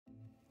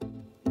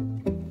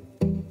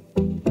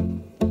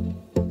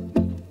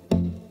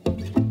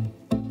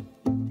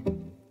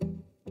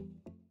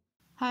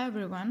Hi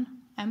everyone,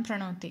 I'm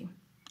Pranoti,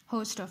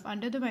 host of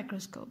Under the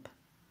Microscope.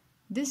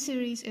 This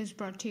series is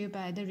brought to you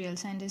by the Real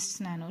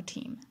Scientists Nano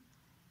team.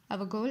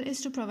 Our goal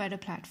is to provide a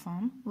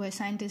platform where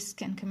scientists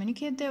can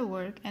communicate their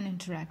work and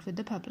interact with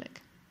the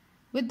public.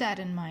 With that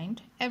in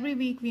mind, every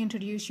week we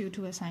introduce you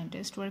to a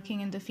scientist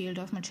working in the field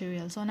of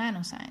materials or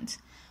nanoscience,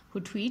 who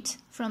tweets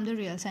from the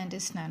Real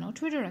Scientists Nano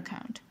Twitter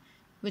account,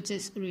 which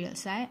is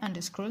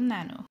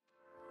realsci_nano.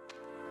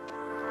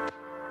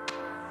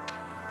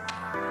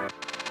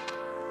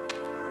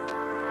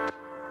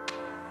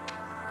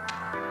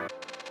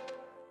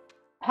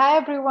 Hi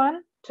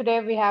everyone. Today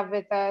we have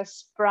with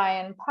us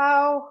Brian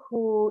Pauw,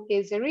 who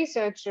is a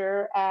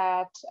researcher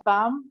at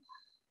Pauw,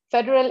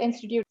 Federal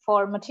Institute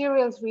for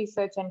Materials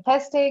Research and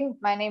Testing.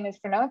 My name is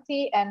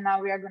Pranoti, and now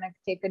we are going to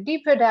take a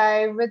deeper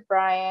dive with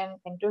Brian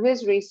into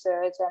his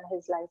research and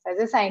his life as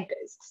a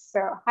scientist.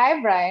 So, hi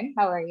Brian,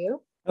 how are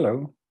you?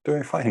 Hello,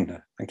 doing fine,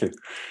 thank you.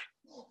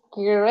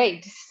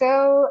 Great.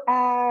 So,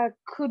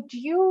 could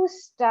we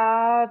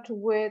start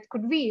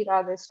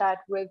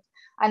with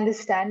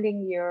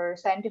understanding your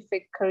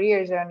scientific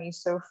career journey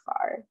so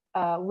far?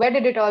 Where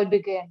did it all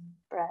begin,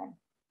 Brian?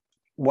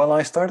 Well,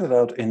 I started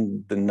out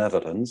in the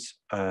Netherlands.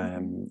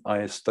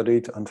 I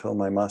studied until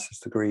my master's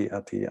degree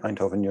at the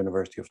Eindhoven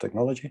University of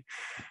Technology.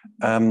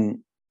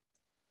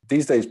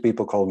 These days,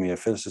 people call me a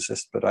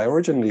physicist, but I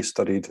originally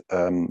studied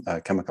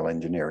chemical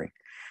engineering.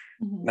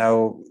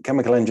 Now,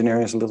 chemical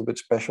engineering is a little bit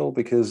special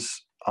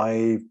because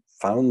I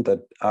found that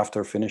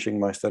after finishing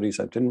my studies,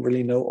 I didn't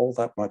really know all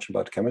that much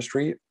about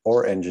chemistry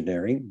or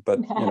engineering, but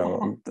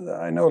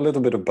I know a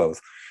little bit of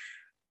both.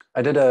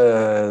 I did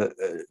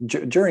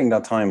during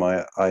that time,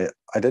 I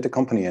did a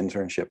company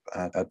internship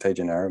at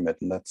Teijin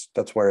Aramid, and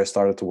that's where I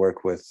started to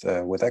work with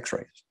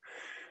X-rays.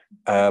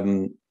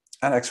 And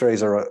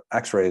X-rays are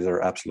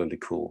absolutely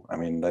cool. I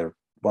mean, they're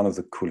one of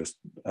the coolest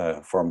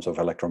forms of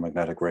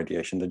electromagnetic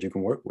radiation that you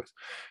can work with.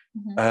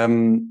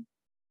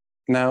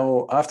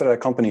 Now, after that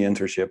company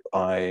internship,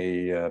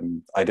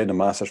 I did a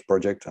master's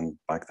project, and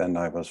back then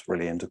I was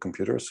really into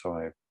computers, so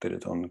I did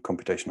it on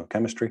computational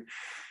chemistry.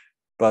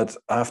 But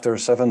after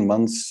 7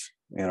 months,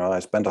 I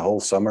spent a whole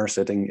summer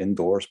sitting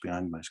indoors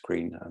behind my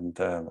screen, and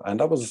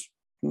that was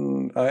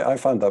I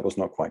found that was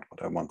not quite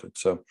what I wanted.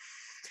 So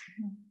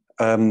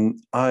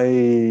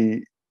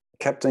I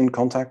kept in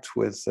contact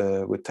with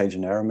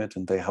Teijin Aramid,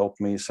 and they helped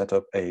me set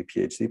up a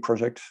PhD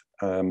project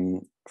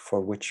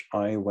for which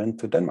I went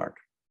to Denmark.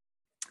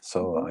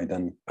 So I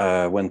then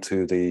went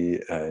to the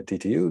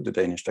DTU, the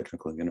Danish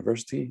Technical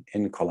University,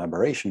 in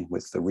collaboration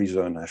with the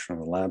Riso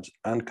National Labs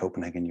and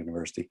Copenhagen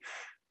University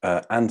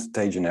and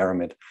Teijin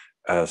Aramid.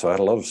 So I had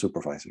a lot of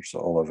supervisors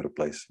all over the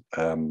place.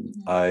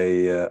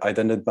 I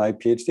then did my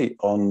PhD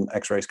on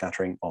X-ray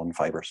scattering on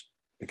fibers,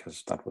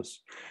 because that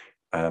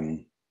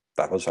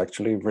was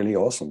actually really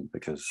awesome,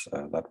 because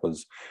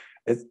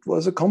it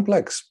was a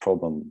complex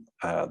problem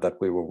that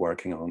we were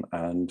working on,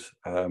 and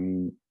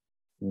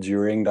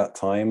during that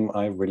time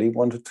I really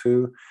wanted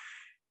to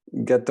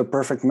get the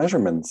perfect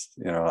measurements,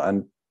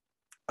 and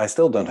I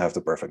still don't have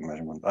the perfect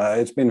measurement.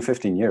 It's been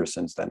 15 years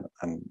since then,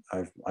 and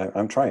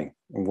I'm trying.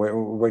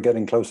 We're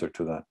getting closer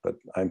to that, but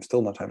I'm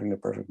still not having the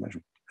perfect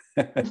measurement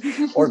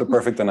or the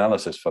perfect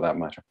analysis for that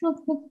matter.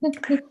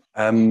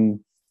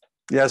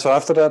 Yeah, so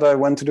after that, I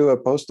went to do a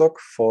postdoc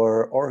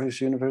for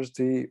Aarhus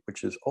University,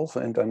 which is also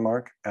in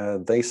Denmark.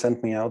 They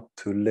sent me out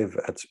to live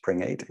at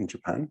Spring 8 in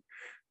Japan.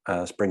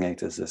 Spring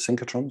 8 is a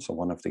synchrotron, so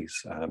one of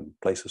these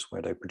places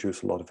where they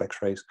produce a lot of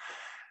X-rays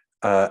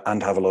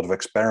and have a lot of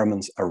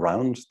experiments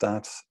around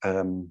that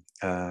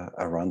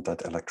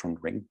electron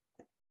ring.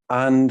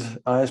 And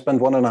I spent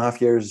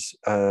 1.5 years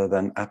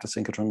then at the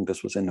synchrotron.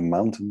 This was in the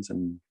mountains,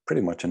 and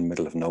pretty much in the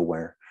middle of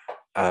nowhere.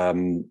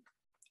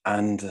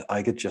 And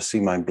I could just see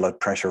my blood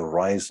pressure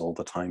rise all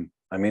the time.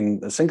 I mean,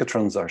 the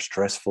synchrotrons are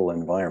stressful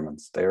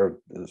environments. They have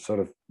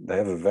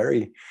a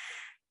very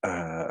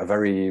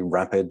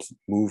rapid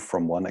move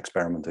from one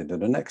experiment into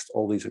the next.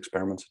 All these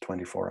experiments are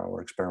 24-hour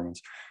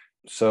experiments.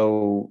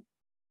 So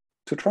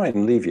to try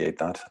and alleviate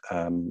that,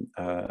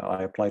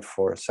 I applied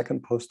for a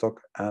second postdoc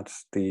at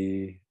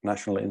the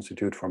National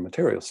Institute for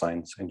Materials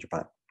Science in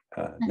Japan,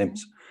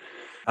 NIMS.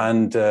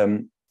 And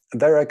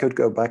there I could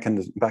go back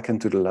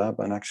into the lab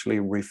and actually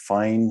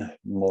refine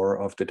more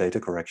of the data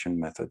correction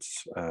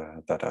methods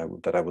that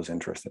I was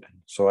interested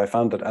in. So I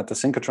found that at the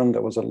synchrotron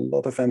there was a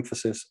lot of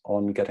emphasis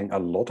on getting a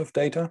lot of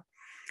data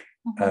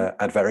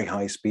at very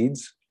high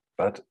speeds,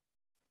 but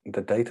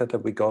the data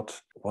that we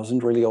got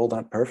wasn't really all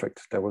that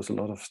perfect. There was a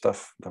lot of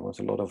stuff, there was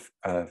a lot of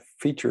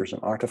features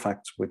and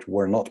artifacts which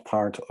were not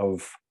part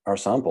of our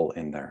sample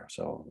in there.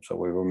 So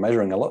we were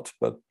measuring a lot,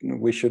 but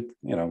we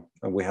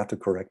had to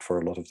correct for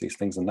a lot of these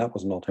things, and that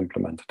was not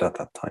implemented at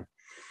that time.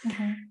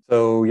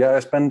 So yeah, I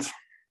spent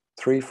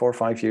 3, 4,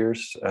 5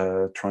 years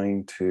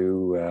trying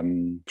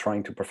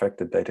to perfect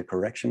the data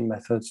correction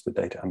methods, the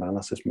data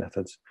analysis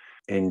methods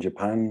in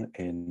Japan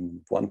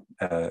in one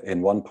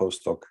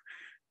postdoc,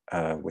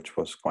 which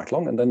was quite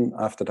long. And then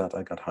after that,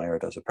 I got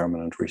hired as a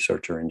permanent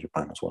researcher in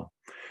Japan as well.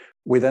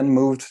 We then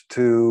moved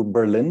to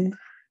Berlin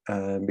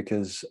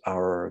because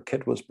our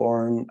kid was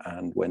born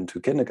and went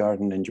to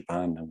kindergarten in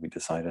Japan, and we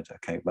decided,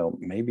 okay, well,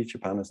 maybe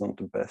Japan is not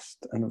the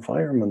best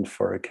environment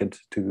for a kid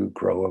to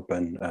grow up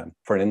in,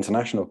 for an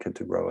international kid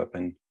to grow up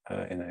in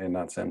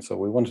that sense. So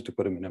we wanted to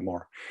put him in a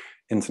more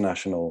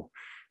international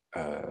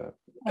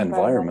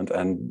environment,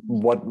 and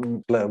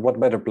what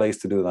better place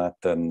to do that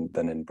than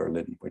in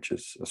Berlin, which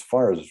is, as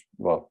far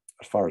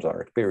as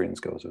our experience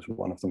goes, is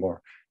one of the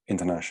more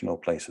international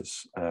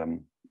places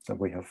that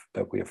we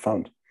have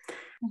found.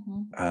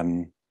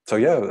 So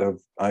yeah,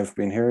 I've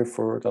been here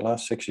for the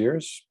last 6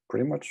 years,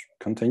 pretty much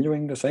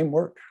continuing the same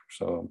work.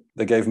 So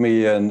they gave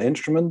me an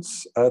instrument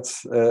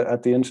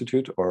at the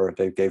institute, or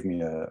they gave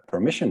me a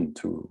permission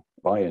to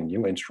buy a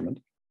new instrument,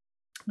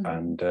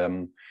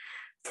 and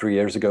 3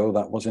 years ago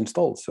that was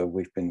installed. So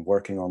we've been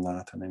working on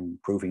that and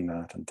improving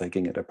that and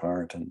taking it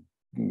apart and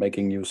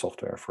making new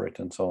software for it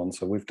and so on.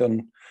 So we've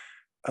done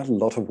a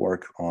lot of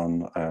work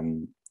on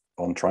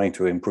trying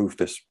to improve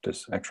this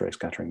X-ray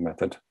scattering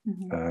method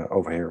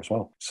over here as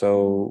well.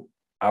 So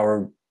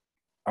our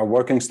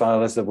working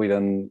style is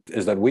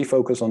that we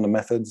focus on the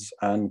methods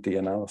and the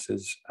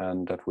analysis,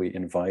 and that we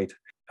invite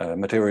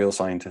material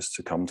scientists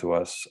to come to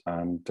us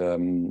and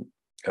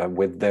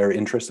with their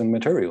interest in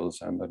materials,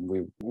 and then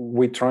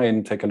we try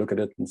and take a look at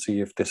it and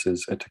see if this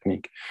is a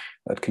technique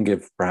that can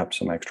give perhaps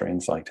some extra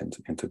insight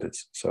into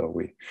this. So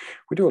we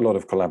do a lot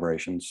of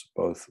collaborations,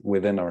 both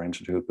within our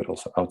institute but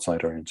also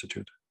outside our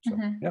institute. So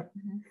yeah.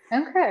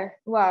 Okay,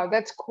 wow,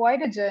 that's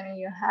quite a journey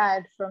you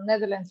had, from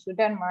Netherlands to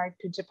Denmark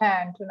to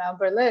Japan to now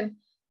Berlin,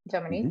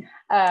 Germany.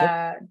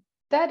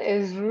 That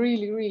is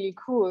really, really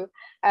cool.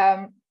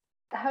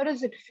 How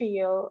does it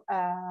feel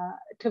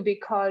to be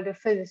called a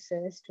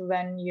physicist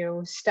when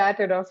you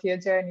started off your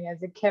journey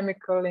as a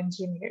chemical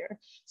engineer?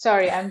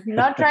 Sorry, I'm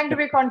not trying to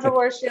be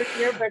controversial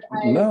here, but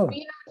I've been a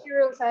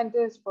material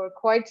scientist for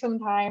quite some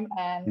time,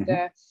 and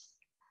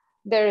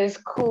there is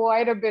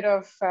quite a bit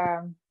of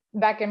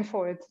back and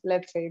forth,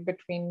 let's say,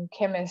 between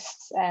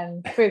chemists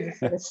and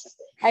physicists.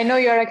 I know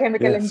you're a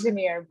chemical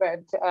engineer,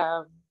 but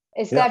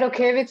is that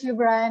okay with you,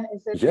 Brian?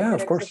 Is it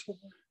of course.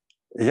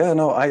 Yeah,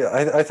 no,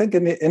 I think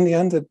in the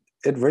end,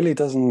 it really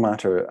doesn't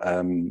matter.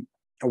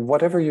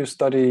 Whatever you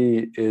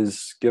study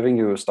is giving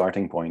you a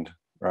starting point,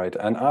 right?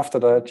 And after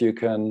that, you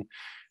can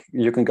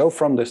go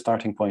from the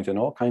starting point in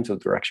all kinds of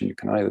direction. You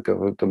can either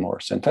go the more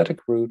synthetic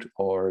route,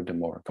 or the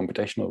more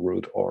computational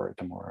route, or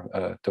the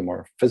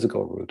more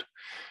physical route.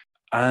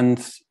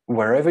 And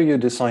wherever you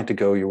decide to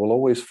go, you will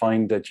always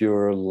find that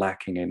you're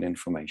lacking in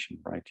information,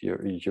 right?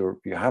 You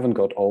haven't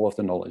got all of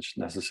the knowledge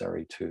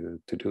necessary to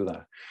do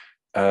that.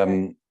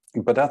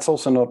 But that's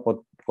also not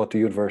what the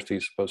university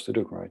is supposed to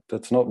do, right?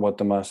 That's not what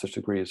the master's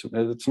degree is.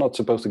 It's not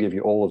supposed to give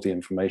you all of the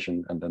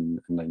information and then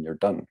you're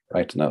done,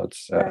 right? No,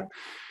 it's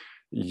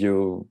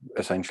you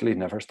essentially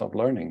never stop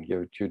learning.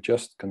 You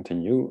just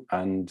continue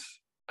and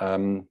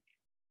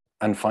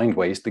find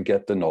ways to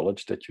get the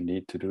knowledge that you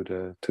need to do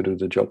the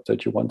job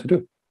that you want to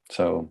do.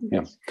 So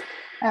yeah,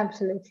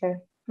 absolutely.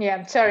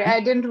 Yeah, sorry,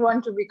 I didn't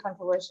want to be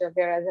controversial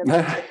there. As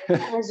I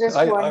was just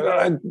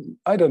wondering.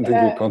 I don't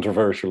think you're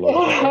controversial.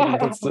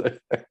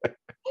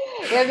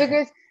 Yeah,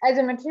 because as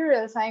a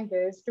material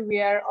scientist,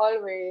 we are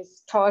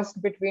always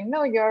tossed between,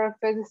 no, you're a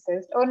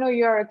physicist. Oh, no,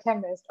 you're a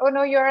chemist. Oh,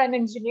 no, you're an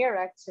engineer,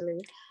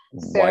 actually.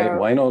 So,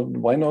 why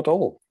not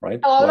all, right?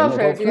 All why of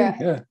not it, all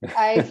yeah.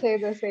 I say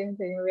the same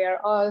thing. We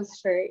are all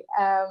straight.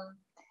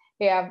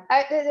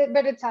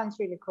 But it sounds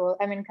really cool.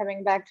 I mean,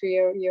 coming back to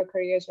your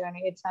career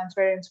journey, it sounds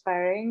very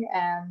inspiring,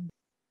 and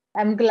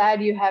I'm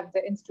glad you have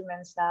the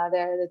instruments now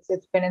there.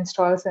 It's been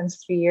installed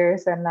since 3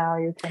 years, and now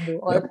you can do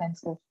all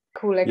kinds of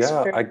cool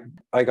experiments. Yeah,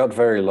 I got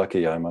very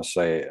lucky, I must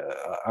say.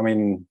 I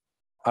mean,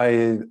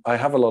 I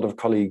have a lot of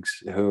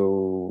colleagues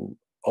who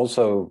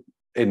also,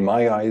 in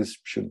my eyes,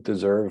 should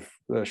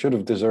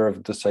have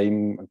deserved the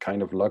same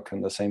kind of luck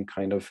and the same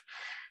kind of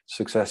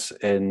success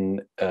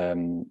in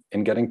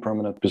getting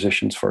permanent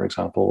positions, for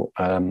example,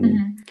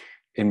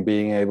 in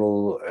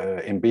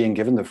being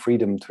given the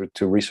freedom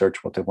to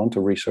research what they want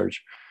to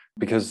research.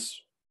 Because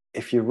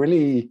if you're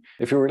really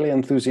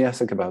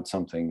enthusiastic about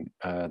something,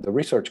 the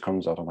research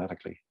comes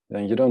automatically,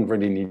 and you don't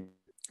really need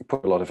to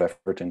put a lot of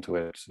effort into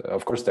it.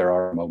 Of course, there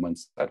are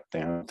moments that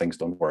things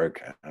don't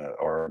work,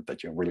 or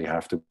that you really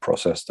have to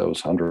process those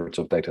hundreds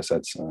of data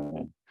sets,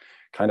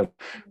 kind of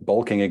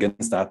bulking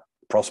against that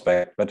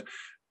prospect. But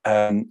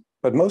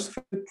most of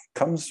it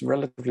comes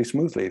relatively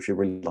smoothly if you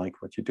really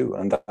like what you do,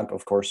 and that,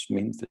 of course,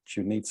 means that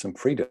you need some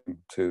freedom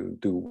to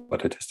do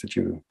what it is that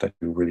you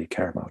really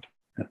care about.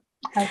 Yeah.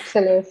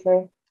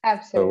 Absolutely.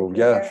 So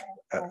yeah,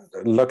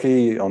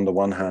 lucky on the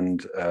one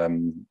hand.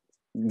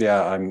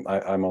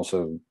 I'm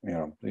also,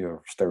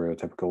 your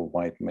stereotypical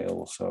white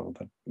male, so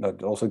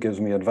that also gives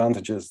me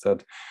advantages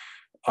that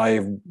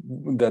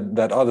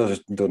that others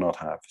do not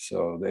have.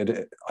 So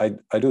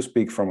I do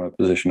speak from a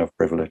position of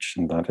privilege,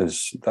 and that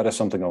is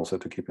something also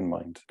to keep in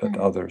mind, that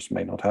others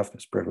may not have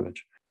this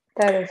privilege.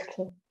 That is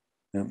true.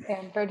 Yeah.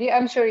 But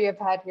I'm sure you've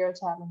had your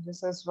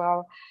challenges as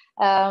well.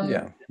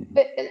 Yeah.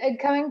 But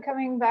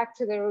coming back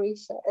to the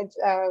research,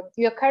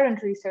 your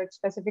current research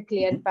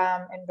specifically at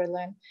Pauw in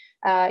Berlin,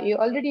 you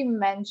already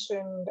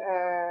mentioned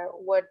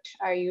what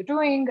are you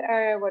doing,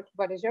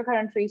 what is your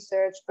current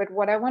research. But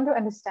what I want to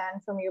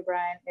understand from you,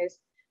 Brian, is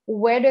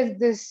where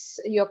does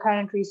your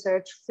current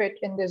research fit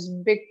in this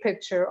big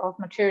picture of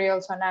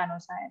materials or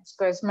nanoscience?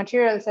 Because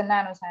materials and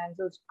nanoscience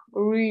is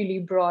really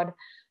broad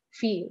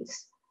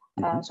fields.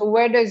 So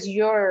where does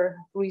your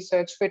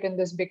research fit in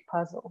this big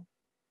puzzle?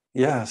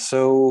 Yeah,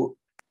 so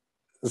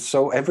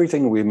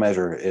everything we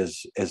measure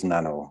is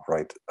nano,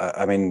 right?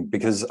 I mean,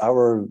 because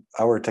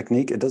our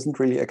technique, it doesn't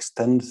really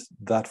extend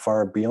that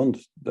far beyond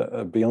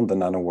the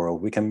nano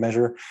world. We can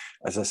measure,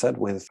 as I said,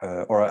 with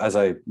or as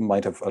I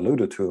might have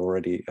alluded to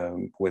already,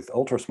 with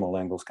ultra small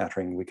angle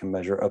scattering, we can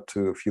measure up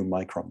to a few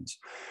microns.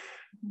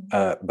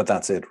 But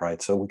that's it, right?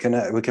 So we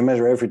can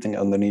measure everything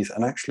underneath,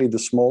 and actually, the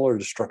smaller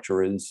the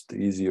structure is, the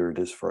easier it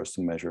is for us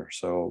to measure.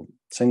 So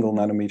single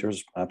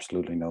nanometers,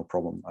 absolutely no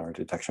problem. Our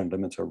detection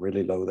limits are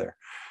really low there,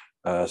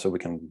 so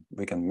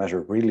we can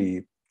measure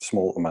really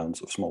small amounts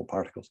of small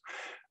particles.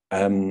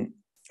 A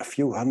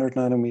few hundred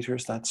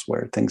nanometers, that's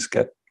where things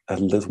get a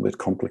little bit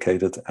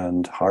complicated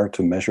and hard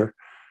to measure.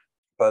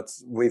 But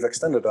we've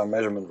extended our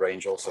measurement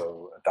range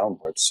also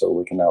downwards, so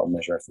we can now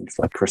measure things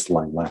like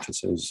crystalline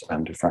lattices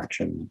and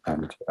diffraction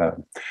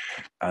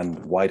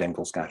and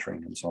wide-angle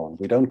scattering and so on.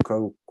 We don't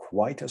go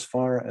quite as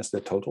far as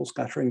the total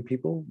scattering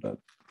people. I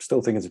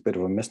still think it's a bit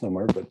of a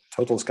misnomer, but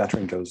total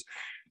scattering goes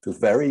to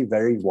very,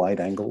 very wide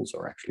angles,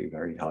 or actually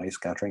very high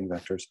scattering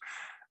vectors.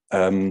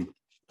 And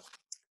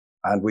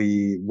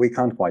we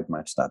can't quite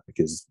match that,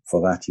 because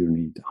for that you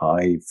need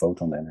high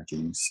photon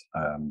energies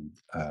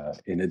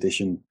in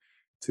addition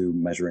to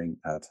measuring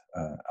at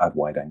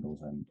wide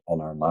angles. And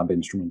on our lab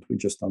instrument, we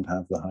just don't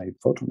have the high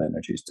photon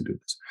energies to do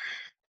this.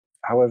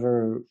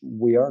 However,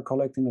 we are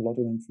collecting a lot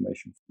of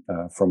information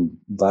from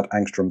that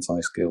angstrom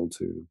size scale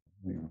to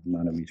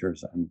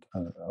nanometers and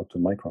up to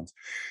microns.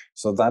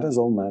 So that is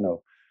all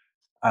nano.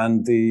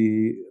 And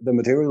the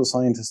material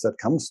scientists that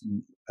come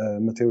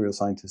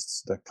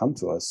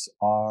to us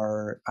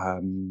are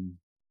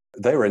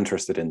they're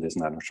interested in this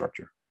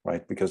nanostructure,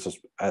 right? Because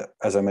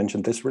as I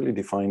mentioned, this really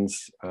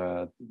defines,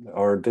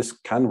 or this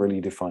can really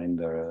define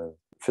the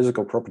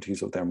physical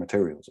properties of their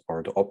materials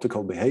or the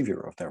optical behavior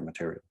of their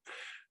material.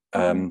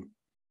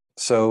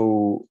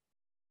 So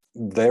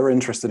they're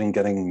interested in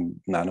getting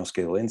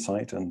nanoscale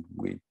insight, and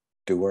we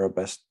do our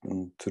best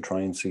to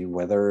try and see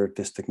whether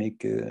this technique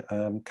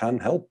can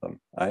help them.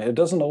 It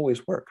doesn't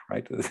always work,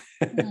 right?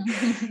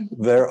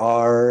 There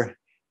are,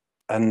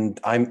 and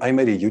I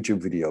made a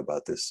YouTube video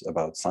about this,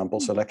 about sample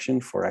selection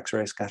for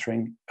X-ray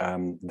scattering.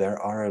 There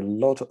are a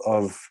lot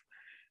of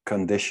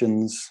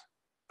conditions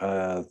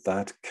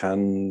that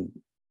can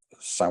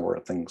sour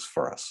things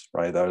for us,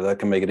 right? That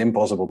can make it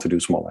impossible to do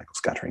small angle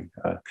scattering.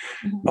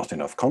 Not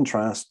enough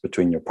contrast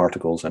between your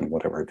particles and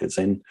whatever it is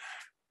in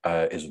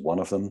is one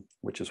of them,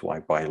 which is why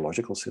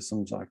biological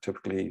systems are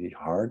typically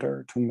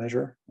harder to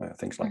measure.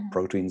 Things like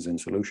proteins in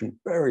solution,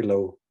 very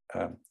low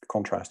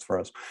contrast for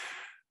us.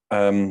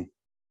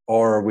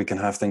 Or we can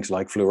have things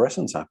like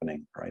fluorescence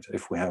happening, right?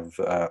 If we have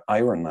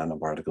iron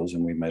nanoparticles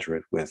and we measure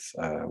it with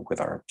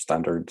our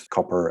standard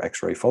copper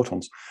X-ray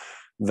photons,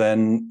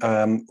 then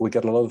we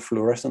get a lot of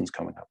fluorescence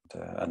coming up,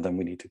 and then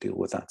we need to deal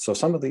with that. So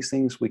some of these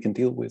things we can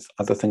deal with,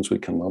 other things we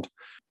cannot.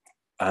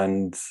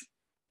 And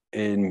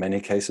in many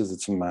cases,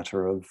 it's a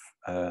matter of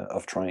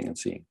trying and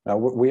seeing. Now,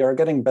 we are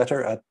getting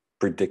better at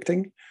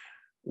predicting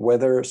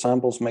whether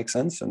samples make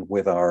sense, and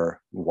with our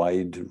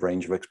wide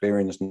range of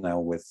experience now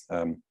with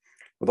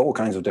all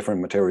kinds of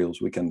different materials,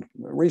 we can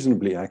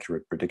reasonably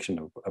accurate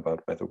prediction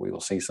about whether we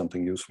will see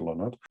something useful or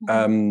not.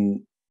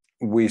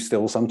 We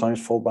still sometimes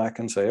fall back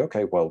and say,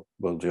 okay, well,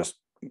 we'll just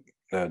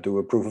do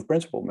a proof of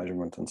principle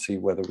measurement and see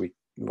whether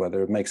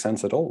it makes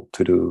sense at all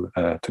to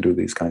do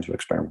these kinds of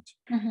experiments.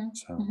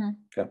 So,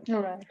 yeah.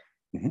 All right.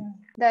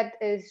 That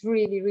is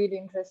really, really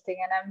interesting,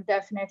 and I'm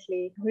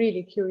definitely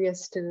really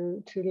curious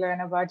to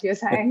learn about your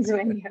science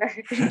when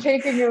you're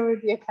taking over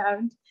the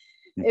account.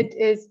 It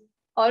is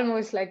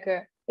almost like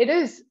it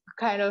is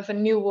kind of a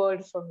new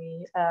world for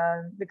me,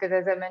 because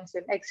as I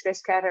mentioned, X-ray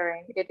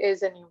scattering, it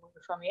is a new world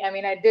for me. I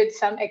mean, I did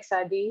some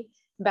XRD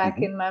back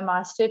in my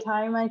master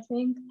time, I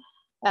think.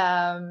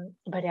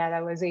 But yeah,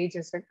 that was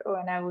ages ago,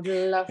 and I would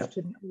love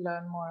to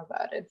learn more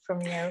about it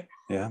from you.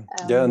 Yeah,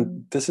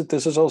 and this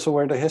is also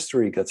where the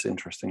history gets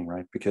interesting,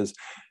 right? Because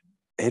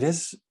it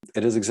has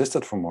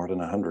existed for more than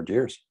 100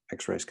 years,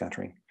 X-ray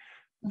scattering.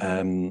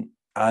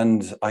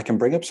 And I can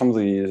bring up some of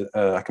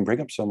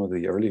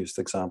the earliest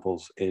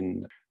examples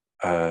in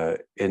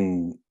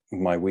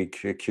my week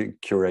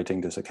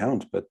curating this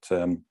account,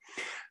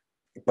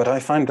 but I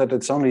find that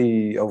it's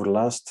only over the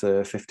last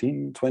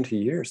 15, 20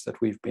 years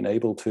that we've been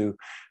able to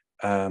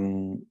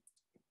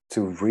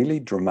really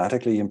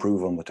dramatically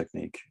improve on the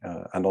technique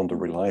and on the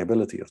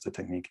reliability of the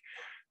technique.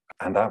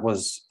 And that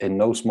was in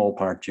no small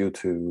part due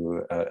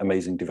to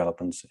amazing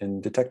developments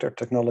in detector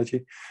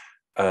technology.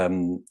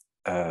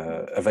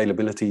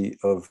 availability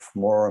of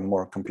more and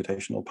more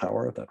computational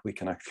power that we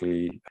can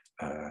actually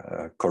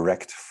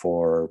correct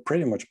for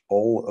pretty much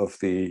all of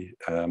the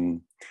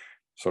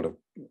sort of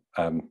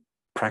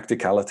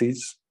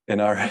practicalities in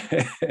our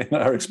in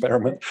our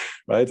experiment,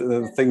 right?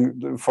 The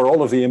thing for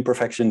all of the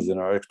imperfections in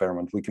our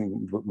experiment,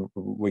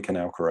 we can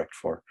now correct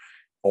for,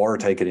 or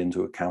take it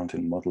into account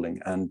in modeling.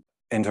 And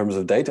in terms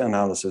of data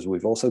analysis,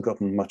 we've also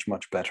gotten much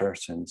better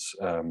since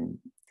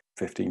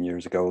 15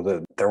 years ago.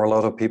 There were a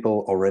lot of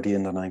people already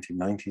in the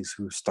 1990s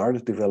who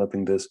started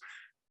developing this,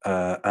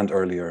 and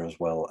earlier as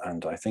well.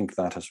 And I think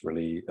that has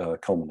really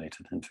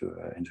culminated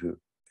into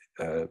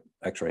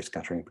X-ray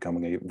scattering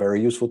becoming a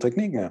very useful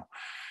technique now.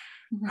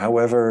 Mm-hmm.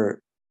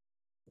 However,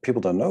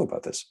 people don't know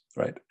about this,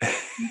 right?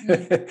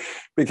 Mm-hmm.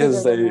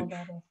 Because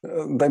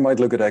they might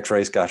look at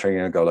X-ray scattering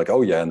and go like,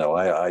 oh yeah, no,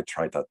 I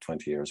tried that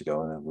 20 years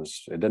ago and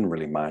it didn't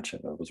really match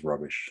and it was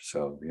rubbish.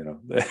 So, you know.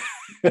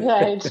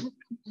 Right.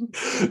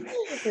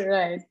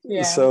 Right.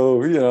 Yeah.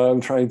 So, you know, I'm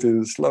trying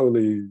to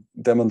slowly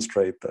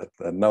demonstrate that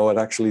no, it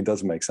actually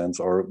does make sense,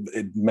 or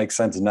it makes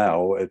sense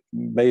now. It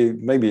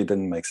maybe it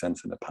didn't make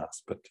sense in the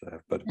past, but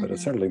it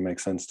certainly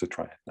makes sense to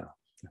try it now.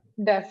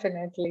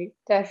 Definitely.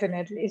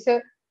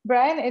 So,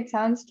 Brian, it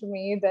sounds to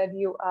me that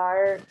you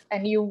are,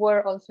 and you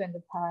were also in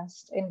the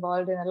past,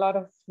 involved in a lot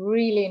of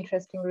really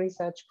interesting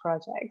research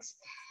projects.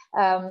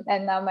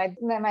 And now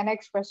my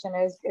next question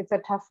is, it's a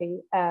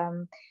toughie.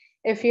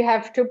 If you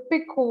have to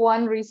pick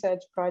one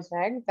research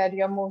project that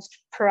you're most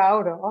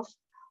proud of,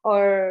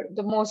 or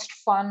the most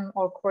fun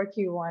or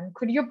quirky one,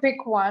 could you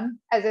pick one?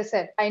 As I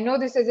said, I know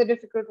this is a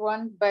difficult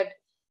one, but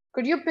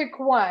could you pick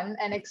one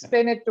and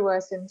explain it to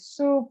us in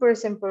super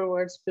simple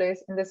words,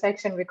 please, in the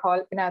section we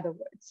call In Other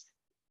Words?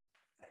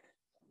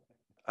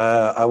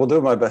 I will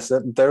do my best.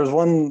 There's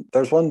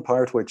one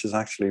part which has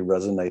actually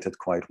resonated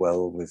quite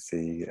well with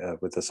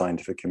the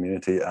scientific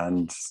community,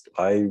 and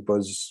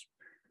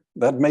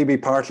that may be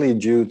partly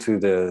due to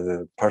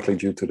the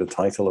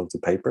title of the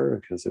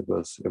paper, because it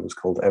was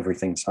called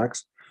Everything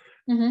SAXS.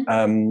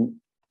 Mm-hmm.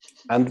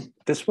 And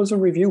this was a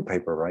review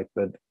paper, right?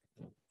 But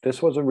this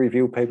was a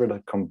review paper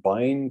that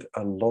combined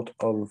a lot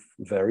of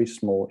very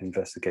small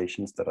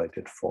investigations that I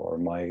did for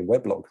my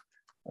weblog,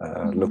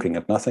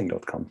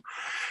 lookingatnothing.com.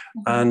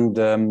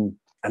 Mm-hmm.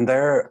 And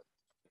there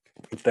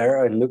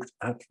I looked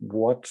at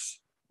what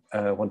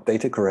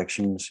data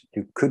corrections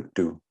you could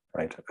do,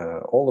 right?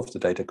 All of the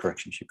data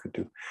corrections you could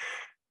do.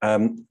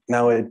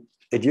 Now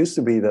it used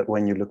to be that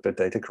when you looked at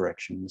data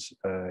corrections,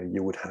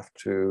 you would have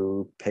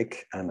to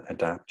pick and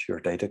adapt your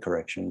data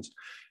corrections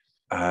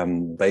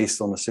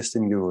based on the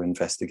system you were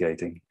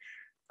investigating.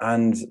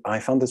 And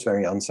I found this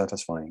very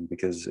unsatisfying,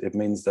 because it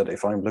means that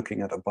if I'm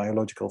looking at a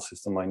biological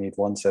system, I need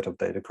one set of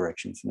data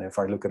corrections. And if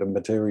I look at a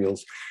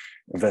materials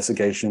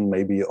investigation,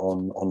 maybe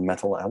on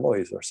metal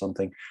alloys or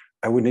something,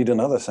 I would need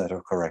another set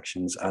of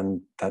corrections.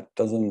 And that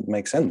doesn't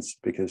make sense,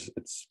 because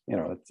it's, you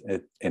know,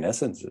 in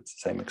essence, it's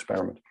the same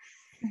experiment.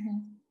 Mm-hmm.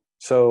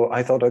 So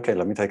I thought, okay,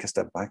 let me take a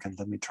step back and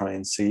let me try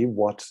and see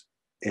what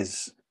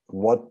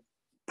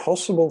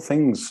possible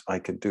things I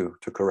could do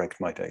to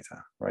correct my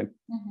data, right?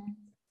 Mm-hmm.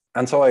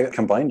 And so I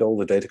combined all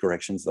the data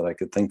corrections that I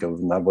could think of,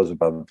 and that was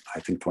about, I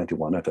think,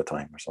 21 at a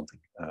time or something.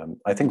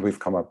 I think we've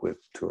come up with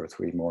 2 or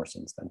 3 more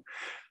since then.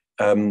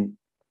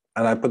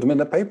 And I put them in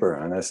the paper,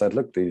 and I said,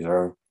 look, these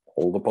are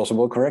all the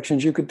possible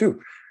corrections you could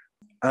do.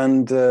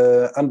 And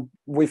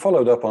we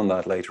followed up on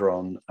that later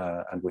on,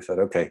 and we said,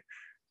 okay,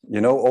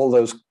 you know, all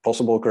those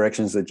possible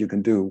corrections that you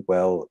can do,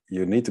 well,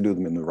 you need to do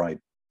them in the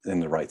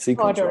right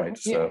sequence, order, right?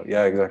 Yeah. So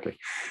yeah, exactly.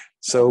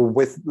 So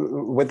with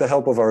the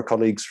help of our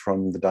colleagues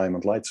from the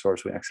Diamond Light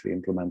Source, we actually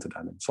implemented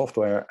that in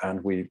software,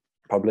 and we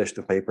published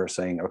a paper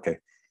saying, okay,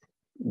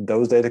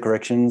 those data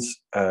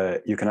corrections,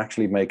 you can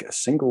actually make a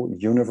single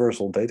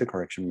universal data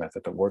correction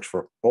method that works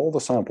for all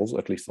the samples,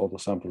 at least all the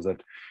samples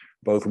that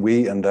both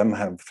we and them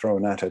have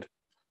thrown at it,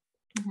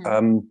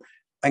 mm-hmm.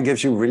 And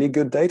gives you really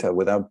good data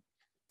without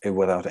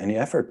any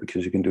effort,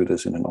 because you can do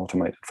this in an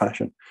automated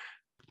fashion.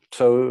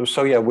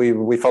 So yeah,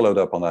 we followed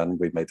up on that, and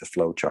we made the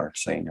flow chart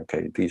saying,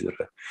 okay, these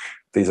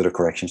are the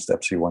correction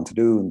steps you want to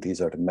do, and these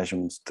are the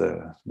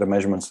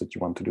measurements that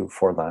you want to do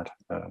for that.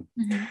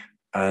 Mm-hmm.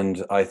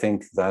 And I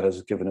think that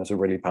has given us a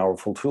really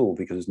powerful tool,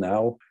 because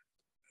now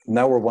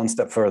we're one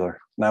step further.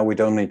 Now we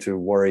don't need to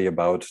worry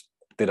about,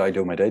 did I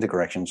do my data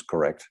corrections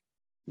correct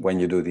when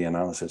you do the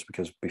analysis?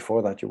 Because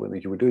before that, you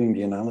were doing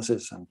the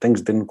analysis and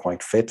things didn't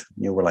quite fit.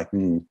 You were like,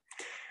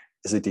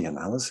 is it the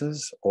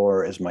analysis,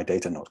 or is my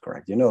data not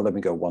correct? You know, let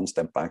me go one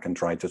step back and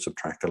try to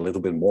subtract a little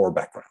bit more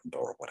background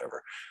or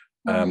whatever.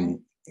 Mm-hmm.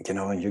 You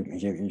know, and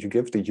you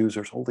give the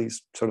users all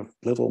these sort of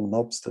little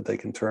knobs that they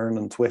can turn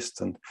and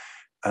twist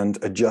and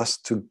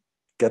adjust to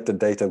get the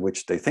data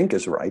which they think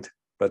is right,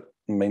 but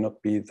may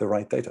not be the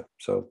right data.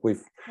 So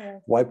we've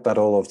wiped that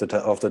all off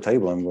the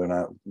table,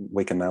 and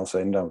we can now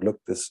say, no, look,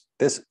 this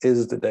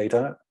is the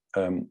data,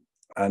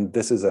 and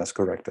this is as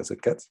correct as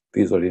it gets.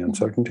 These are the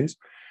uncertainties.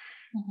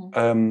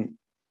 Mm-hmm.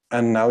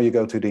 And now you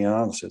go to the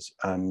analysis,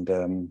 and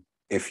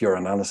if your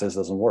analysis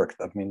doesn't work,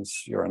 that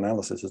means your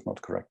analysis is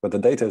not correct, but the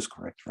data is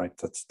correct, right?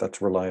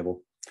 That's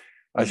reliable.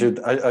 I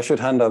should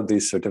hand out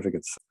these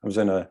certificates. I was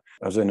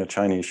in a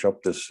Chinese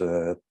shop this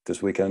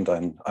weekend,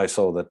 and I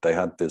saw that they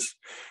had this,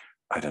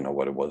 I don't know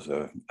what it was,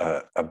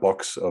 a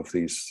box of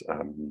these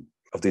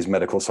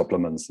medical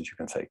supplements that you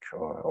can take,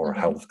 or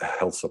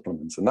health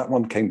supplements, and that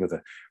one came with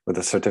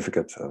a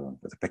certificate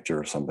with a picture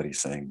of somebody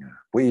saying,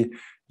 "We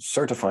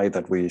certify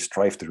that we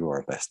strive to do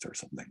our best," or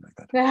something like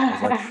that. I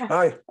was like,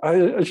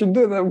 I should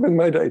do that with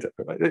my data.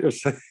 Right?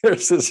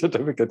 Here's a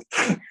certificate.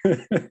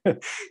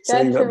 That's a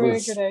very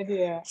good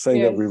idea.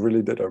 Saying that we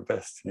really did our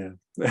best. Yeah.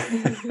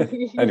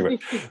 Anyway.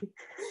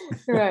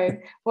 Right.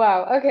 Wow.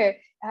 Okay.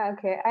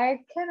 I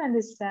can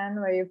understand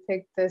why you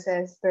picked this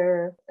as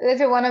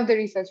one of the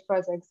research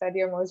projects that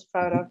you're most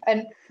proud of. And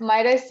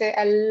might I say,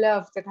 I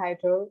love the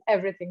title,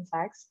 Everything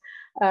SAXS.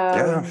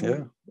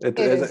 Yeah. It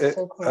is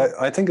so cool.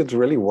 I think it's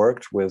really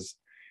worked with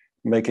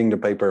making the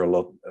paper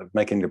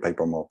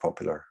more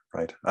popular,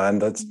 right? And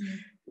that's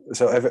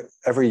so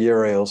every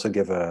year I also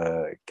give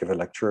a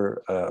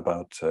lecture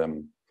about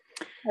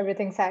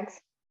Everything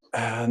SAXS.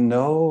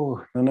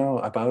 No,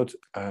 about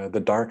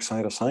the dark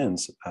side of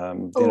science.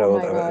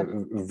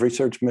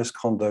 Research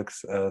misconduct,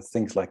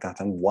 things like that,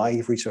 and why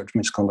research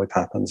misconduct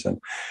happens, and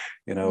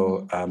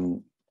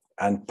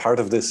and part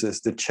of this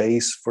is the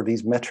chase for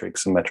these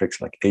metrics, and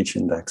metrics like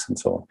H-index and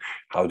so on.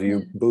 How do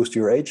you boost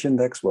your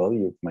H-index? Well,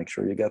 you make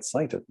sure you get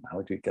cited.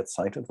 How do you get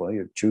cited? Well,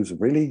 you choose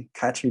really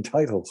catchy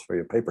titles for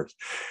your papers.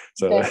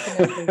 So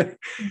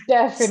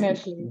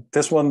definitely.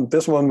 This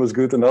one was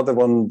good. Another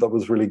one that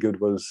was really good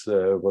was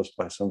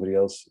by somebody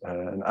else.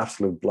 An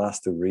absolute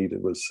blast to read.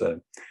 It was.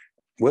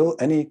 Will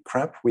any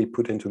crap we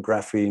put into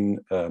graphene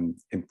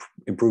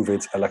improve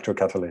its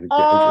electrocatalytic behavior?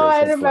 Oh,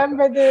 I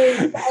remember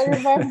this. I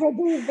remember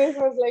this. This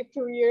was like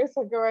 2 years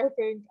ago, I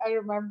think. I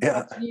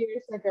remember 3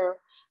 years ago.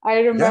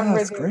 I remember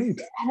this.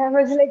 Great. And I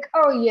was like,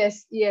 oh,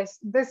 yes,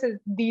 this is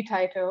the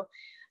title.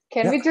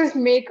 Can we just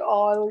make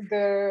all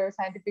the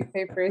scientific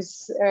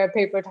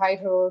paper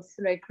titles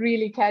like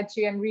really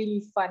catchy and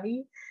really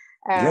funny?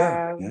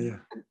 Yeah,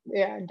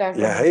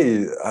 definitely. Yeah,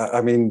 hey,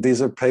 I mean,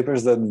 these are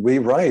papers that we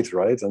write,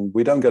 right? And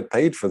we don't get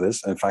paid for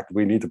this. In fact,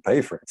 we need to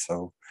pay for it.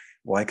 So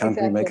why can't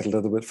we make it a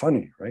little bit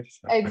funny, right?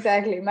 So.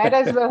 Exactly. Might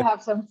as well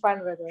have some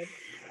fun with it.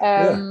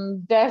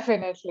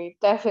 Definitely.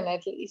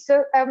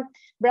 So,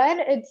 Brian,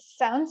 it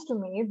sounds to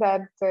me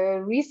that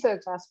the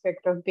research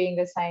aspect of being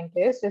a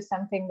scientist is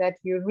something that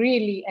you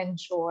really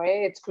enjoy.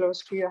 It's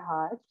close to your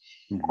heart.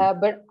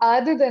 But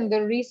other than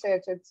the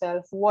research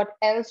itself, what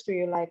else do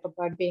you like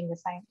about being a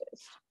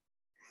scientist?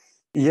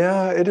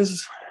 Yeah, it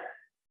is.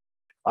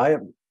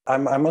 I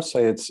must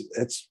say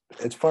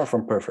it's far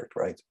from perfect,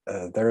 right?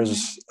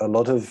 There's a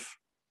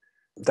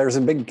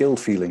big guilt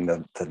feeling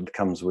that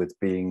comes with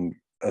being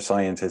a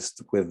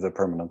scientist with a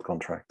permanent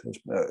contract.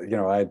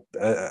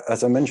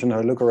 As I mentioned,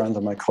 I look around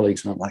at my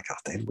colleagues and I'm like,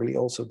 they really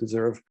also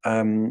deserve.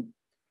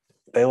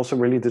 They also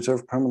really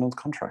deserve permanent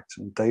contracts,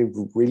 and they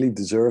really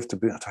deserve to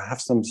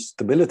have some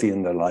stability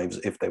in their lives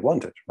if they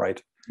want it,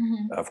 right?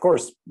 Of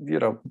course,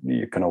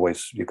 you can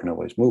always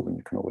move, and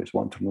you can always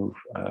want to move.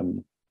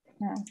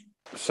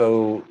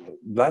 So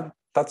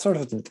that's sort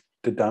of the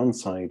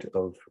downside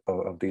of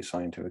these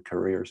scientific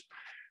careers.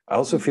 I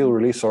also feel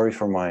really sorry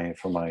for my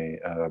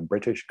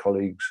British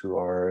colleagues who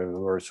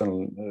are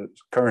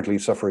currently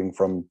suffering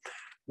from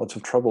lots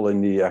of trouble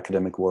in the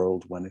academic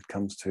world when it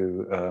comes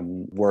to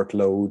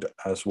workload,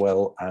 as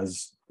well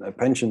as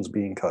pensions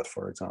being cut,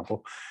 for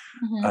example.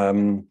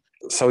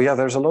 So yeah,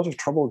 there's a lot of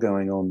trouble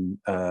going on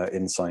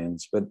in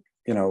science, but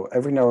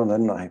every now and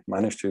then I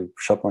manage to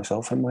shut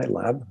myself in my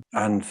lab,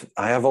 and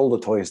I have all the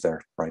toys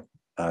there, right?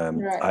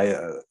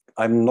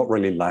 I'm not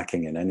really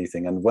lacking in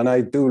anything, and when I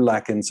do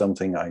lack in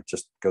something, I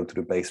just go to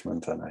the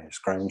basement and I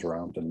scrounge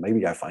around, and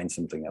maybe I find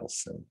something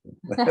else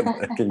that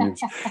I can use.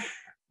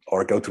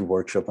 Or go to the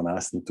workshop and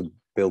ask them to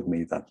build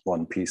me that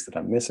one piece that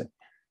I'm missing.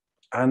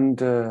 And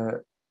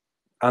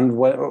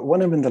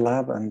when I'm in the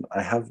lab and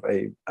I have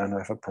a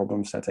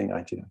problem setting,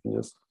 I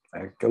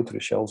go to the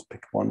shelves,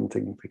 pick one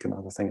thing, pick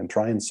another thing, and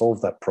try and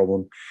solve that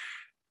problem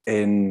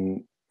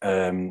in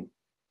an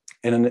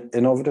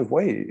innovative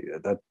way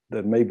that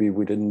maybe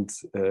we didn't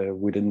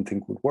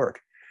think would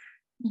work.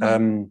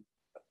 And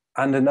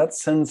in that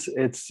sense,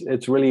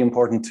 it's really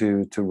important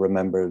to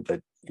remember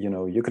that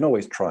you can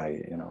always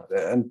try,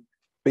 and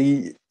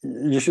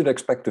you should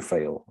expect to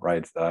fail,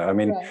 right?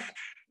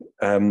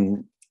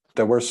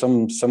 There were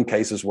some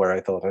cases where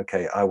I thought,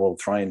 okay, I will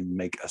try and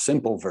make a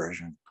simple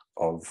version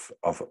of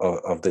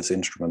this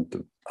instrument,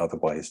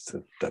 otherwise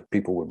that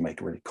people would make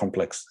really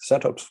complex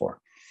setups for.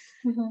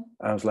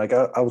 I was like,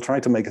 I will try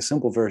to make a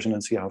simple version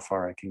and see how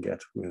far I can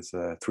get with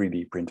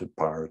 3D printed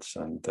parts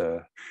and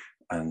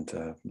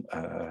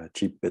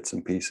cheap bits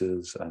and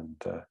pieces,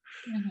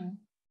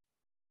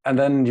 and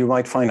then you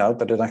might find out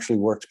that it actually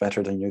works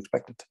better than you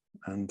expected,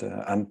 and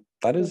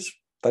that is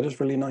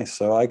really nice.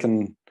 So I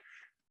can,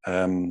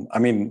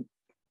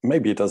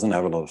 maybe it doesn't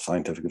have a lot of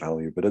scientific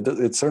value, but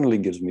it certainly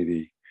gives me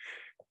the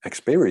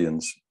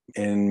experience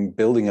in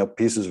building up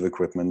pieces of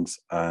equipment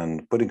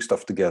and putting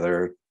stuff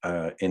together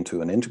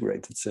into an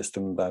integrated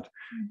system that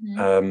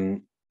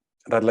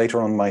that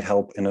later on might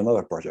help in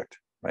another project,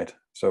 right?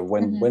 So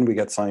when we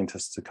get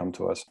scientists to come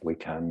to us, we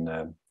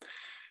can,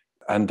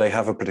 and they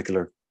have a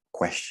particular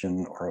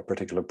question or a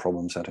particular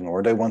problem setting,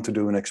 or they want to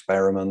do an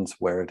experiment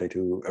where they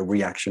do a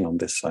reaction on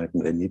this side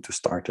and they need to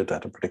start it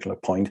at a particular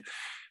point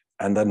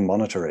and then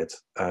monitor it.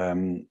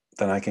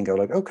 Then I can go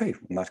like, okay,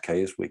 in that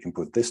case, we can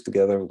put this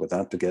together with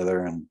that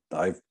together. And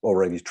I've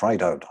already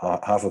tried out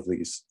half of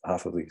these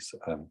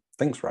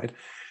things, right?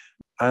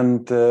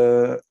 And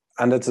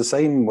it's the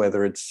same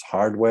whether it's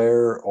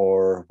hardware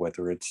or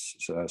whether it's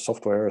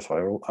software.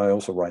 So I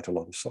also write a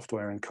lot of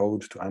software and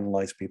code to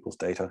analyze people's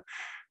data.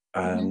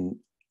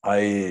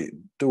 I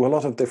do a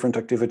lot of different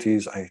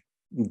activities. I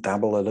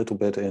dabble a little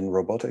bit in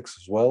robotics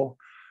as well.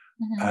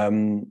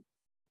 And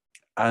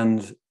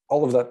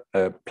all of that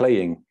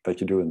playing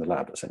that you do in the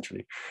lab,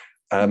 essentially,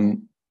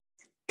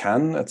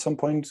 can at some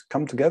point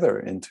come together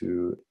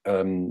into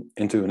an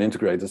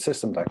integrated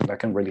system that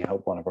can really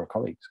help one of our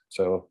colleagues.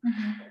 So,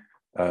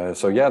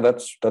 so yeah,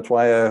 that's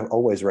why I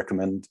always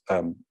recommend,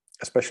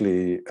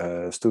 especially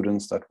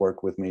students that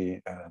work with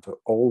me, to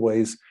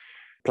always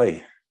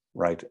play.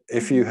 Right.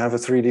 If you have a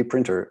 3D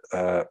printer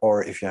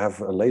or if you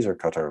have a laser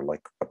cutter,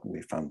 like what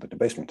we found in the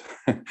basement,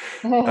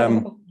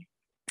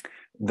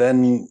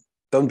 then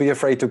don't be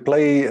afraid to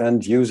play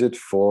and use it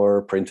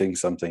for printing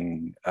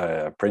something,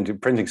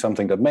 printing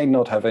something that may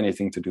not have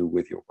anything to do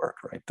with your work.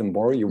 Right. The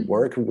more you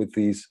work with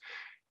these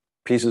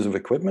pieces of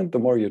equipment, the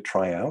more you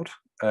try out,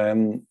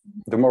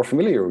 the more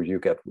familiar you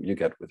get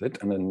with it.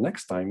 And then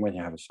next time when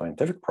you have a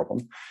scientific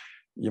problem,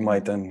 you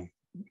might then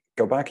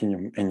go back in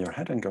your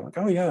head and go like,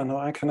 oh yeah, no,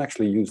 I can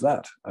actually use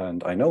that,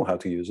 and I know how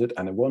to use it,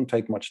 and it won't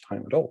take much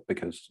time at all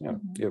because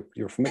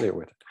you're familiar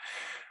with it.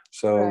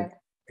 So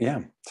yeah,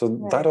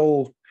 so that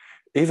all,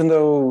 even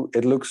though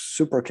it looks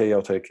super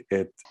chaotic,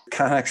 it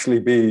can actually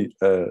be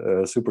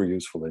super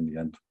useful in the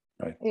end,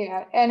 right?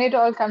 Yeah, and it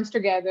all comes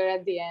together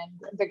at the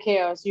end. The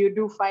chaos, you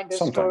do find a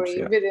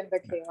story within the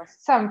chaos.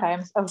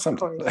 Sometimes, of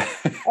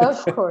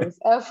course,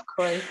 of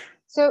course.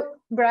 So,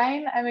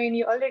 Brian, I mean,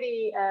 you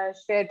already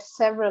shared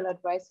several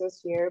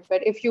advices here,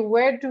 but if you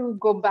were to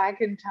go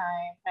back in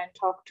time and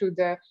talk to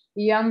the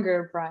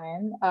younger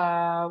Brian,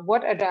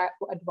 what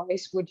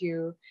advice would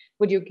you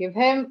give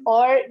him,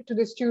 or to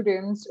the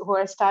students who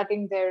are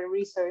starting their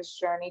research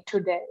journey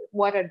today?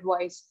 What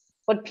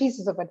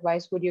pieces of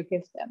advice would you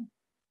give them?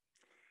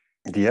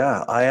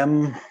 Yeah, I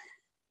am.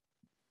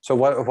 So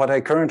what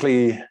I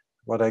currently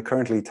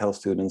tell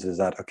students is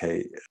that,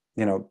 okay,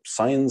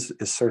 science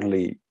is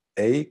certainly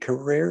a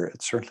career.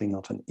 It's certainly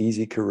not an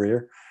easy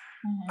career,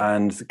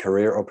 and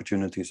career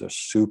opportunities are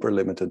super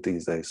limited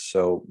these days.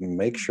 So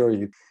make sure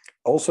you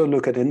also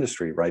look at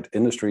industry, right?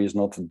 Industry is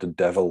not the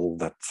devil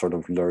that sort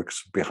of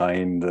lurks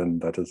behind,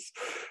 and that is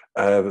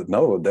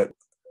that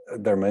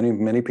there are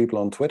many people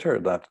on Twitter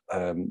that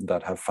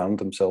have found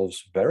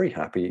themselves very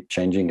happy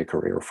changing a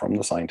career from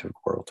the scientific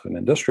world to an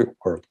industrial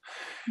world.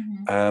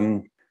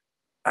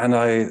 And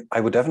I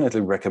would definitely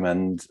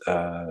recommend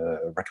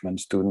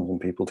students and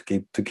people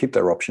to keep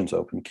their options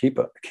open,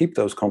 keep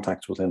those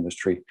contacts with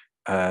industry,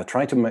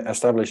 try to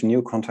establish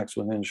new contacts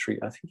with industry.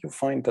 I think you'll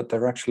find that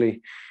they're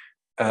actually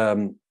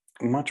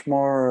much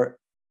more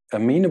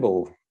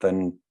amenable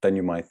than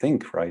you might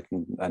think, right?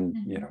 And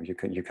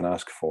you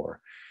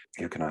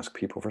can ask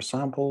people for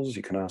samples.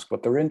 You can ask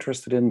what they're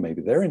interested in.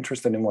 Maybe they're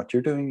interested in what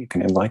you're doing. You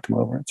can invite them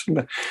over. It's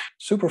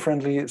super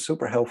friendly,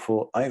 super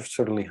helpful. I've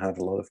certainly had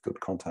a lot of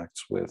good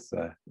contacts with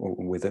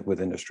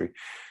industry,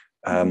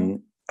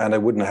 and I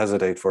wouldn't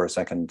hesitate for a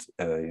second,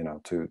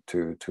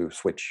 to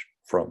switch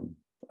from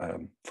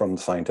the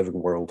scientific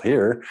world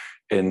here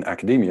in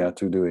academia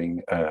to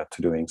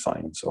doing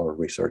science or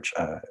research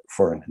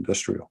for an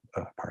industrial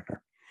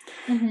partner.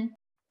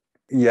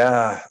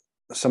 Yeah,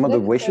 some of the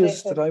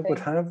wishes that I would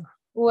have.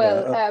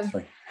 Well,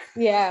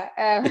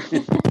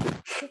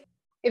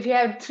 if you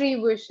have 3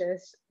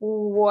 wishes,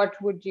 what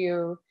would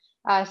you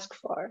ask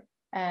for?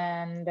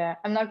 And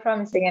I'm not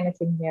promising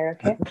anything here,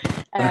 okay?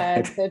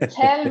 So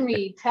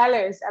tell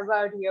us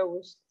about your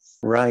wishes.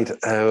 Right.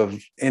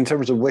 In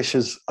terms of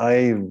wishes,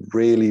 I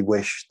really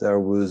wish there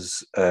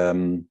was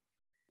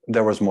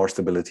more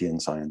stability in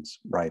science,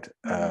 right?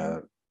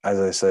 As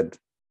I said,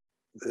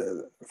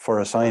 for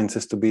a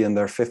scientist to be in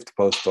their 5th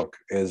postdoc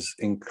is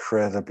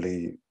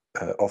incredibly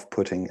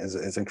off-putting,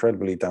 is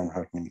incredibly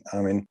downheartening.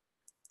 I mean,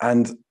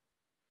 and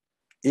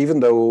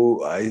even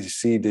though I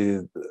see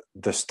the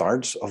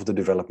starts of the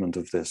development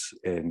of this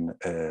in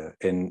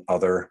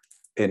other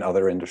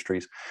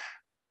industries,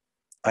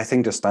 I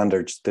think the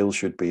standard still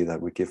should be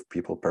that we give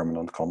people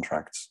permanent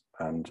contracts.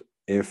 And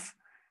if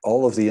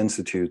all of the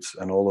institutes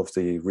and all of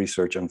the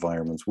research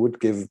environments would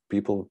give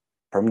people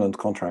permanent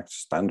contracts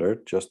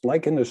standard, just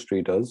like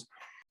industry does,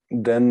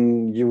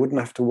 then you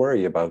wouldn't have to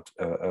worry about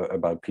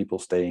people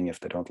staying if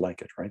they don't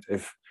like it, right?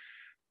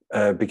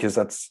 Because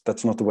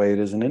that's not the way it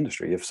is in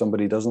industry. If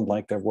somebody doesn't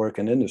like their work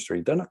in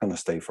industry, they're not going to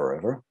stay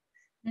forever.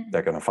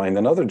 They're going to find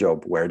another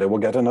job where they will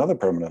get another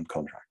permanent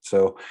contract.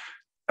 So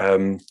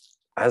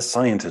as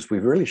scientists,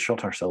 we've really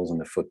shot ourselves in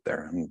the foot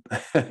there. And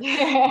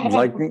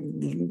like,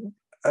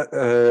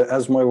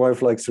 as my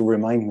wife likes to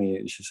remind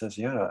me, she says,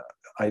 yeah,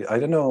 I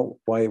don't know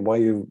why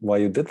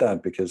you did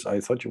that, because I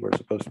thought you were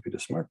supposed to be the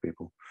smart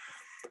people.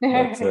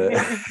 But,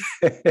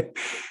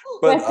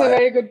 that's a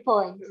very good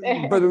point.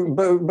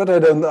 but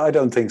I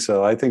don't think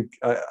so. I think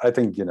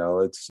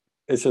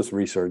it's just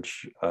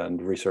research,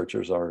 and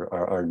researchers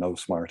are no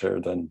smarter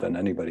than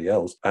anybody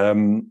else.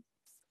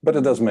 But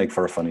it does make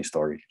for a funny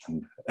story.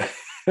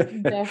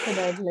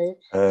 Definitely.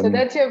 So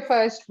that's your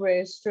first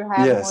wish, to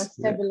have more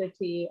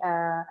stability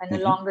and a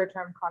longer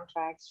term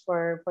contracts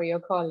for your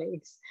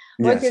colleagues.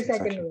 What's your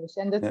second wish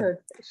and the third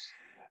wish?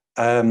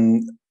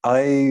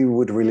 I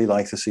would really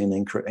like to see an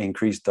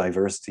increased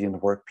diversity in the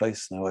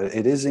workplace. Now,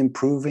 it is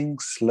improving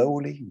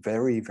slowly,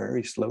 very,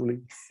 very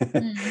slowly.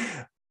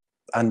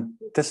 And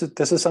this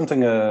is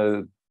something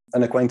an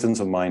acquaintance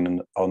of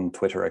mine on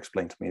Twitter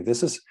explained to me.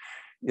 This is,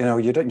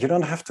 you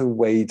don't have to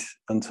wait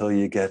until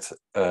you get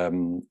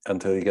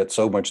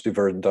so much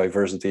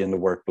diversity in the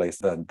workplace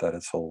that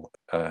it's all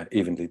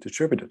evenly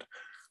distributed,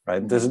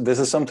 right? This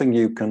is something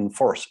you can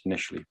force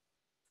initially.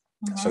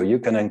 So you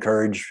can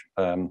encourage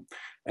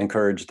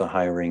the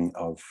hiring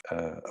of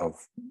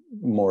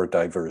more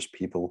diverse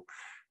people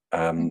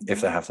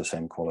if they have the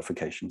same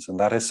qualifications. And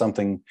that is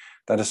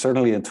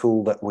certainly a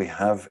tool that we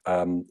have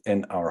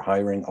in our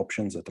hiring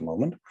options at the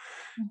moment.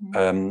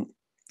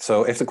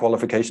 So if the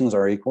qualifications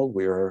are equal,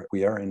 we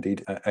are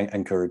indeed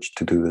encouraged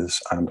to do this,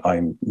 and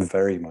I'm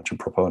very much a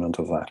proponent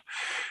of that,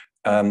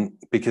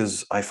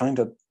 because I find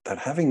that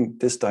having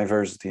this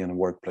diversity in a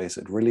workplace,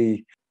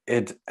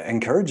 it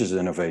encourages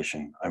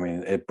innovation. I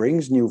mean, it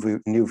brings new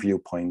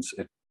viewpoints.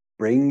 It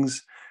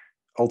brings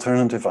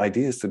alternative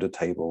ideas to the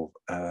table,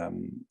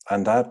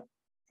 and that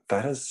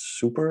is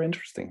super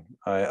interesting.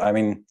 I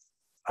mean,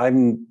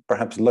 I'm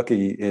perhaps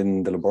lucky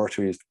in the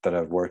laboratories that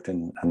I've worked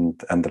in and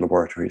the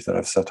laboratories that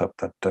I've set up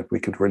that we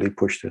could really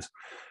push this,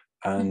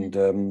 and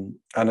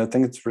I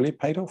think it's really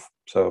paid off.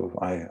 So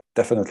I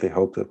definitely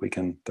hope that we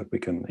can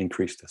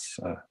increase this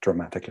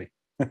dramatically.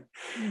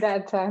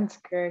 That sounds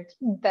good.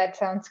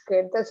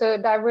 So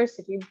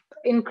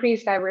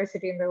increased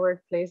diversity in the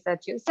workplace.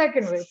 That's your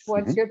second wish.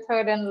 What's your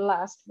third and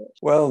last wish?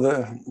 Well,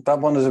 that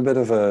one's a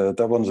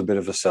bit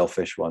of a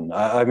selfish one.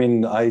 I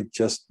mean, I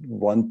just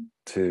want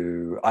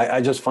to. I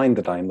just find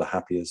that I'm the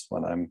happiest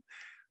when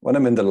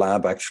I'm in the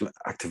lab actually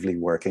actively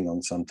working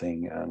on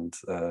something, and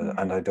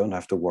I don't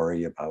have to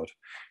worry about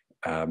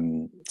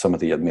some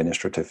of the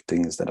administrative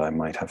things that I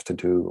might have to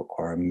do,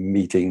 or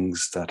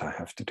meetings that I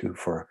have to do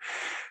for.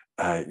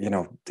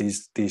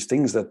 These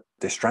things that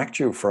distract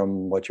you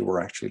from what you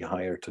were actually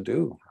hired to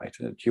do, right?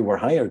 You were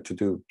hired to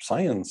do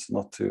science,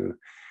 not to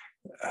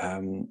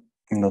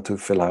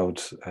fill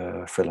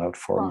out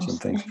forms and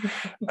things.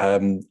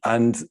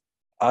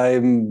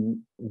 And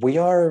we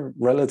are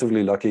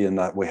relatively lucky in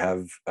that we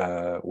have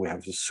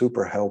a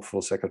super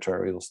helpful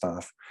secretarial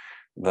staff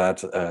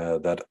that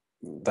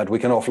we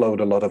can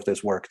offload a lot of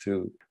this work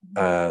to,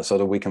 so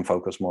that we can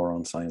focus more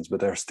on science. But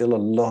there's still a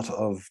lot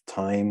of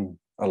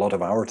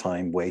our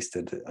time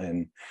wasted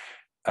in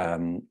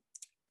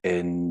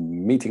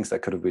meetings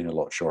that could have been a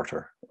lot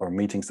shorter, or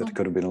meetings that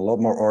could have been a lot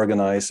more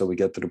organized, so we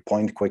get to the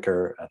point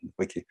quicker, and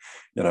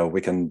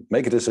we can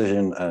make a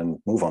decision and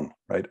move on,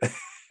 right?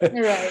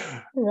 Right.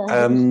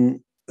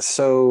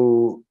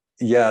 So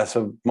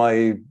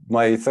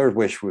my third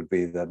wish would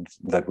be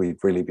that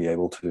we'd really be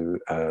able to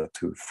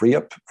free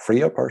up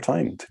our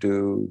time to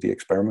do the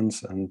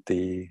experiments and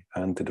the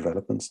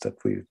developments that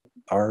we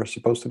are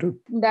supposed to do.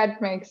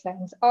 That makes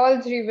sense. All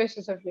three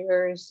wishes of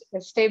yours: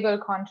 stable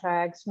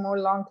contracts, more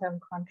long-term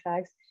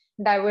contracts,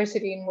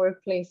 diversity in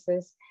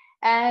workplaces,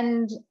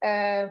 and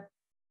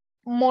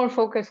more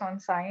focus on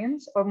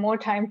science, or more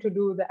time to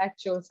do the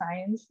actual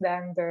science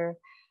than the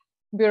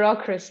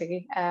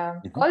bureaucracy.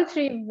 All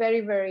three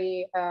very,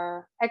 very,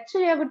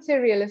 actually, I would say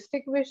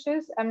realistic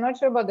wishes. I'm not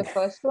sure about the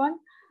first one.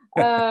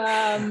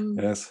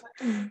 Yes.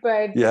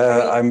 But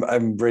yeah,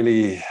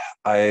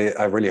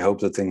 I really hope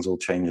that things will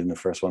change in the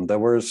first one. There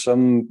were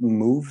some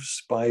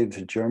moves by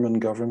the German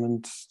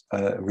government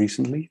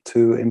recently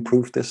to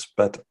improve this,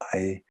 but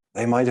they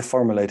might have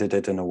formulated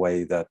it in a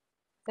way that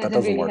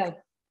doesn't really work. Help.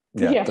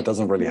 Yeah, that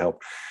doesn't really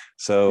help.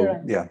 So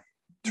right.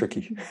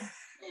 Tricky.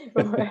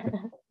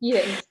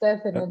 Yes,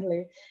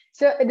 definitely.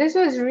 So this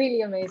was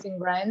really amazing,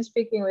 Brian,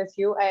 speaking with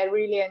you. I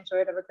really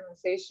enjoyed our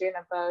conversation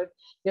about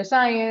your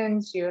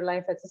science, your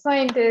life as a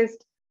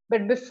scientist.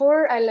 But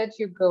before I let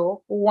you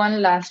go,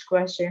 one last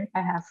question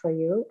I have for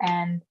you.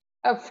 And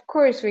of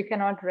course, we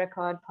cannot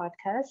record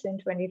podcasts in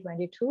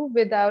 2022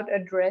 without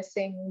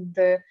addressing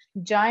the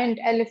giant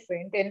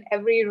elephant in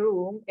every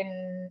room,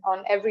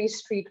 on every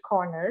street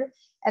corner,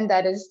 and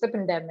that is the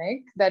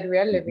pandemic that we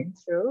are living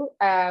through.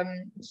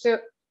 So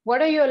what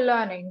are your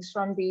learnings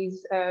from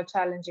these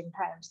challenging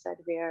times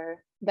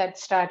that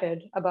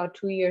started about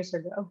 2 years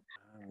ago?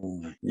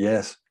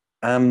 Yes,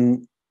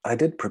 I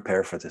did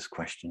prepare for this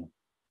question,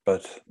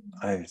 but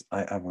I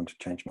want to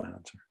change my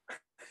answer.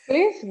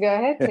 Please go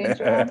ahead, change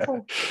your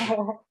answer.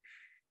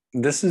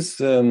 This is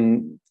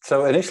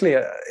so initially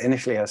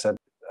I said,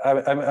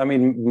 I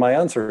mean, my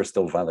answer is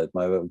still valid.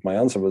 My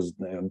answer was,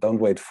 don't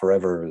wait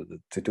forever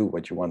to do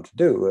what you want to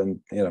do,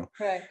 and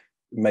right.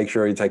 Make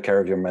sure you take care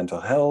of your mental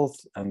health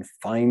and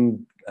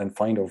find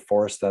or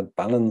force that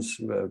balance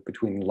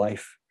between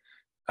life,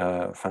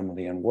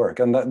 family, and work.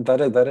 And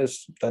that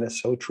is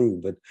so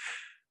true. But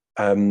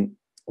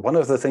one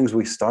of the things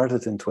we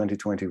started in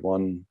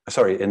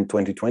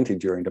 2020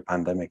 during the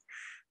pandemic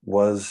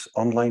was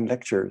online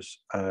lectures.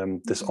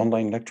 This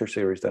online lecture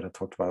series that I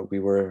talked about,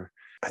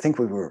 I think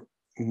we were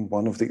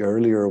one of the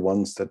earlier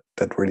ones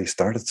that really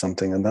started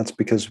something, and that's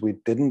because we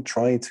didn't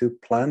try to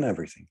plan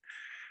everything,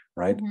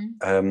 right?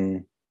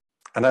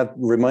 And that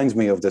reminds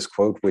me of this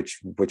quote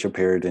which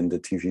appeared in the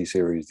TV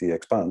series The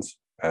Expanse.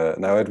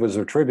 Now it was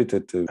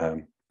attributed to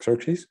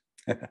SAXS,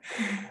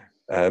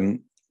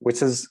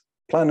 which is,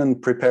 plan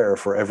and prepare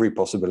for every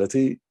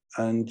possibility,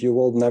 and you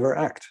will never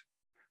act.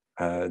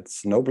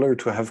 It's nobler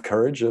to have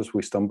courage as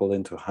we stumble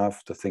into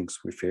half the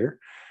things we fear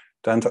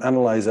than to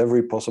analyze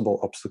every possible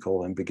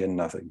obstacle and begin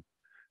nothing.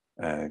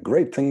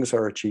 Great things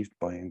are achieved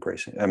by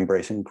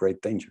embracing great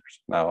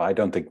dangers. Now, I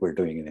don't think we're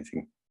doing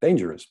anything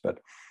dangerous, but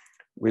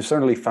we've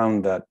certainly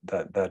found that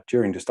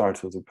during the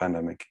start of the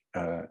pandemic,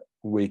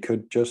 we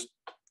could just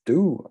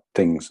do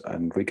things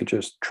and we could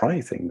just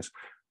try things.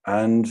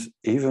 And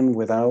even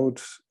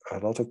without a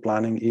lot of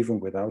planning, even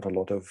without a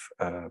lot of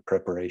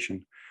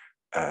preparation,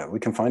 we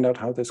can find out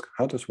how this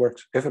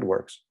works, if it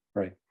works,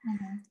 right?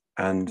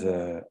 And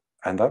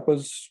that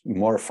was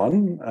more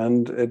fun,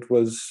 and it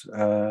was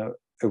a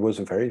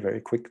very,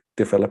 very quick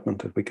development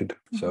that we could do.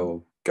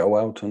 So go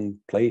out and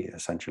play,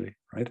 essentially,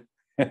 right?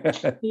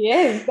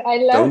 Yes, I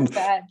love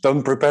that.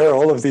 Don't prepare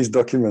all of these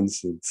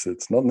documents.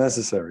 It's not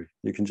necessary.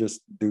 You can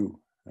just do.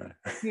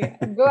 Yeah,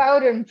 go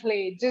out and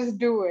play. Just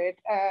do it.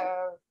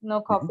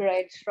 No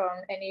copyrights from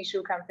any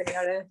shoe company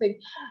or anything.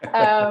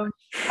 On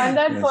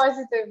that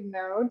positive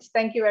note,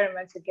 thank you very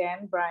much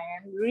again,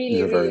 Brian.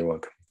 You're very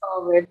welcome.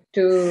 Forward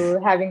to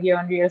having you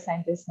on Real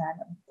Scientist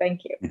Nano.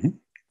 Thank you.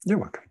 You're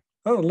welcome.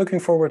 Oh, looking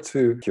forward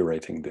to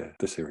curating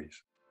the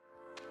series.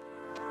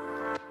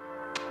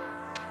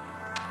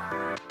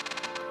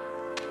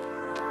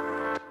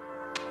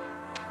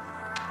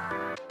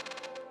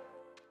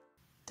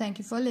 Thank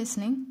you for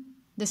listening.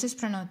 This is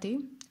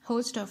Pranoti,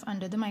 host of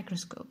Under the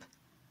Microscope.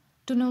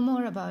 To know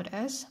more about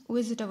us,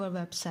 visit our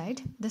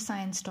website,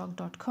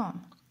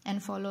 thesciencetalk.com,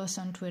 and follow us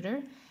on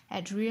Twitter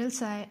at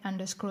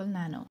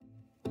realsci_nano.